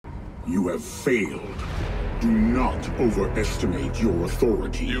You have failed. Do not overestimate your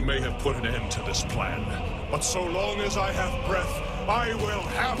authority. You may have put an end to this plan, but so long as I have breath, I will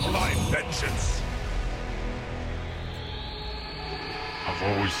have my vengeance. I've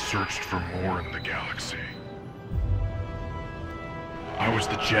always searched for more in the galaxy. I was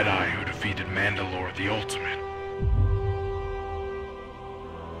the Jedi who defeated Mandalore the Ultimate.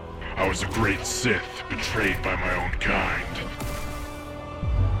 I was a great Sith, betrayed by my own kind.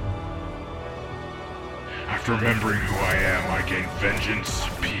 After remembering who I am, I gained vengeance,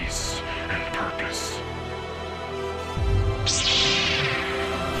 peace, and purpose.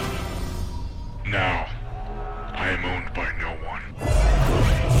 Now, I am owned by no one.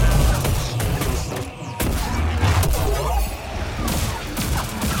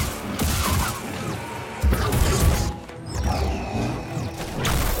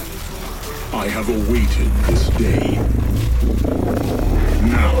 I have awaited this day.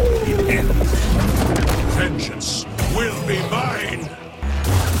 Now it ends. Vengeance will be mine!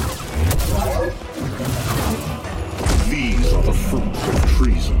 These are the fruits of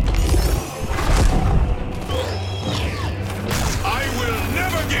treason. I will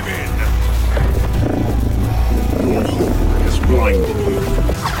never give in! Your hope has blinded you.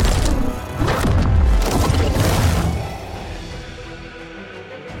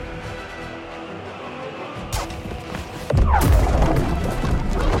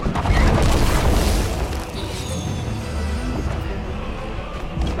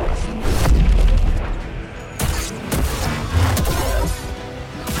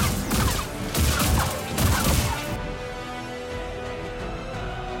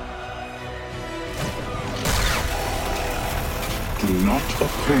 Do not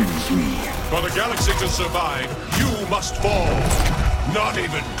oppose me. For the galaxy to survive, you must fall. Not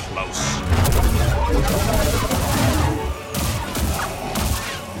even close.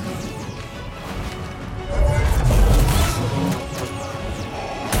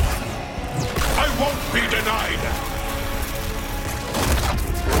 I won't be denied!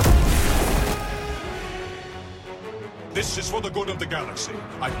 This is for the good of the galaxy,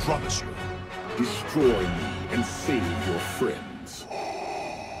 I promise you. Destroy me and save your friend.